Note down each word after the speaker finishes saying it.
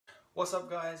What's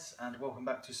up guys, and welcome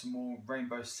back to some more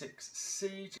Rainbow Six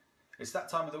Siege. It's that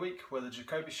time of the week where the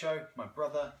Jacoby Show, my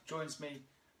brother, joins me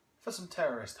for some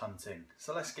terrorist hunting.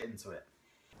 So let's get into it.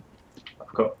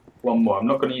 I've got one more. I'm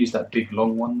not going to use that big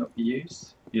long one that we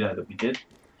used, that we did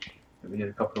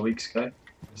a couple of weeks ago.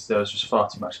 Because there was just far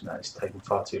too much in that. It's taken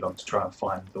far too long to try and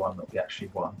find the one that we actually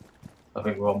won. I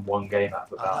think we're on one game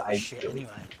out of about 8. Shit,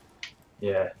 anyway.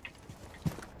 Yeah.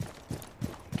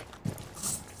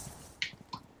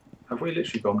 Have we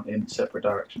literally gone in separate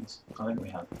directions? I think we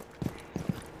have.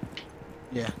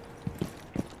 Yeah.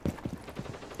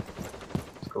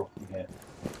 Let's go from here.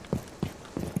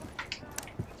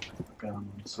 Go on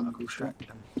the cynical track.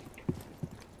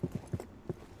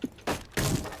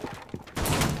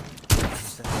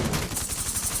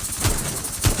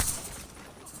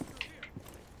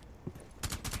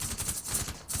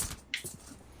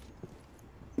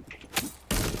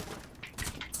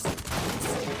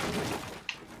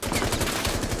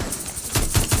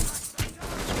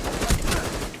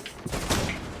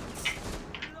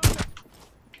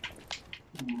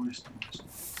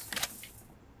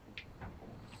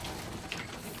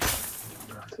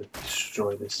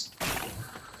 Destroy this.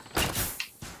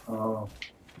 Oh.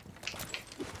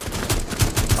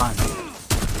 Fine.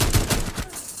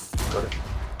 Got it.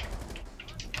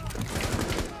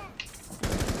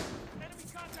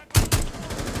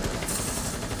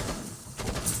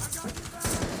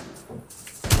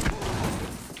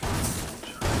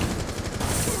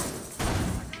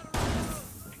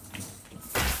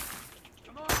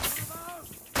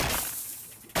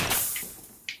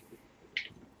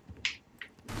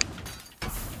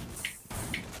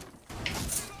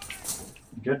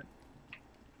 Good?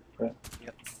 Right.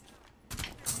 Yep.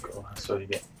 Cool, that's all you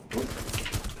get. Ooh.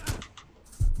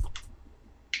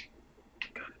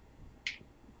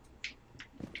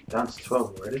 Down to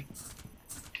 12 already.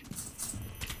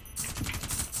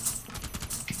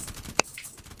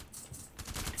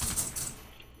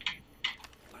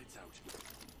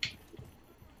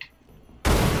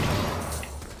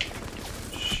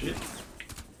 Shit.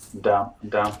 I'm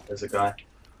down. There's a guy.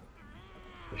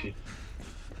 If you...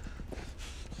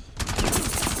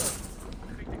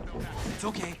 It's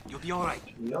okay, you'll be alright.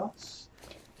 Yes.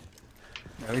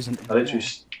 There isn't. There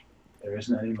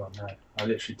isn't anyone there. I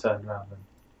literally turned around and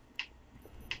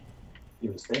he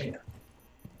was there.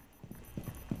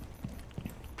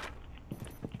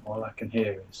 All I can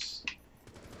hear is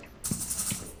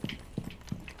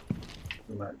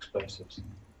remote explosives.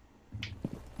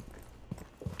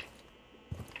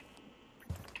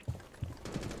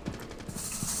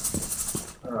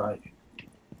 Alright.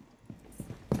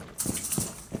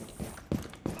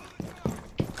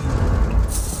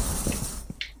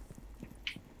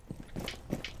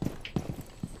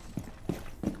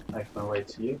 Make my way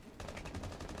to you.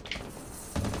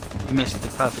 You missed the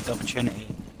perfect opportunity.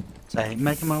 Say,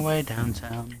 making my way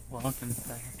downtown, walking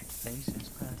fast, faces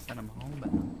fast, and I'm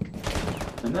homebound.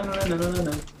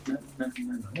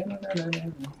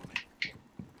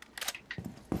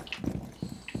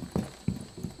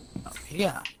 Up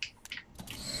here.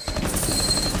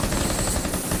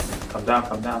 Come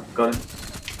down, got him.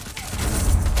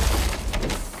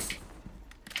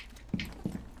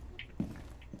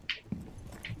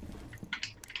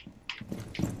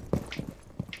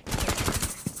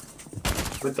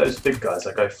 With those big guys,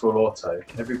 I go full auto.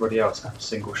 Everybody else have a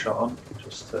single shot on,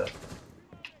 just to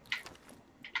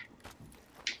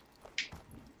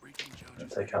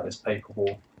take out this paper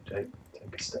wall. Jake,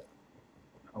 take a step.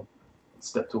 Oh,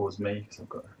 step towards me because I've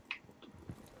got.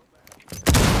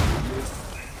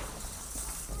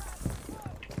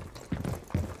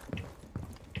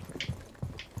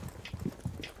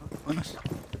 Honest.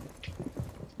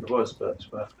 It was, but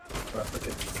it's worth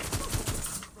looking.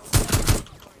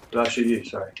 Did I shoot you?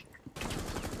 Sorry.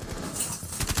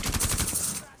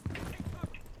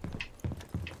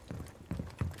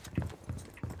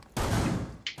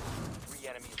 3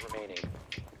 enemies remaining.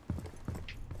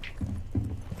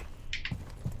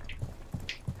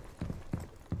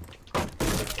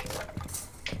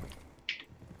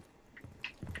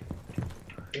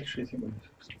 I actually think we've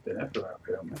been everywhere up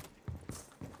here, haven't we?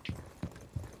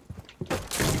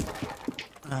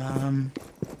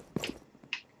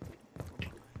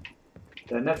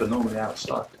 They're never normally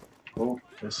outside. Oh,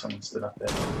 there's someone stood up there.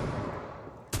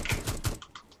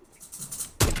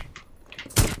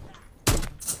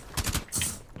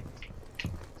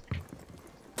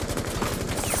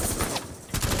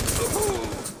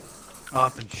 Oh,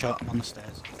 I've been shot. I'm on the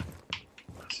stairs.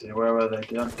 See, where were they?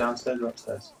 Downstairs or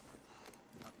upstairs?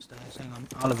 Upstairs, hang on.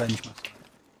 I'll avenge myself.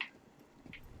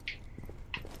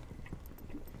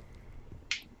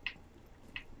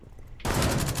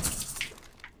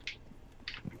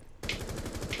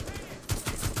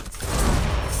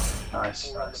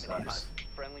 Nice, that's nice.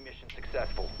 Friendly mission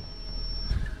successful.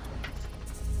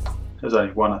 There's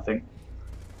only one, I think.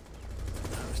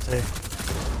 That was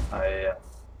 2.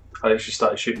 I actually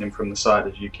started shooting him from the side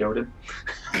as you killed him.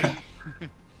 That's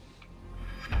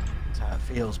how it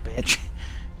feels, bitch.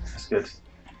 That's good.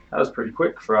 That was pretty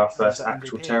quick for our first that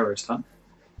actual MVP? terrorist hunt.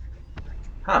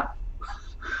 Huh.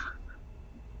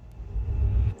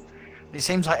 It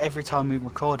seems like every time we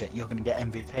record it, you're going to get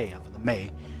MVP, other than me.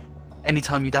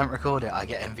 Anytime you don't record it, I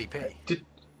get MVP. Did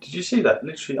you see that?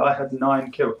 Literally, I had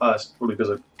 9 kills. It's probably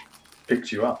because I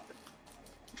picked you up.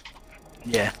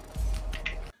 Yeah.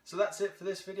 So that's it for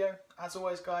this video. As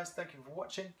always guys, thank you for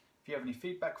watching. If you have any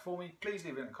feedback for me, please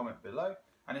leave it in a comment below.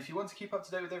 And if you want to keep up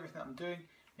to date with everything that I'm doing,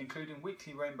 including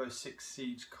weekly Rainbow Six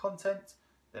Siege content,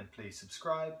 then please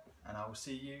subscribe and I will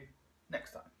see you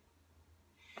next time.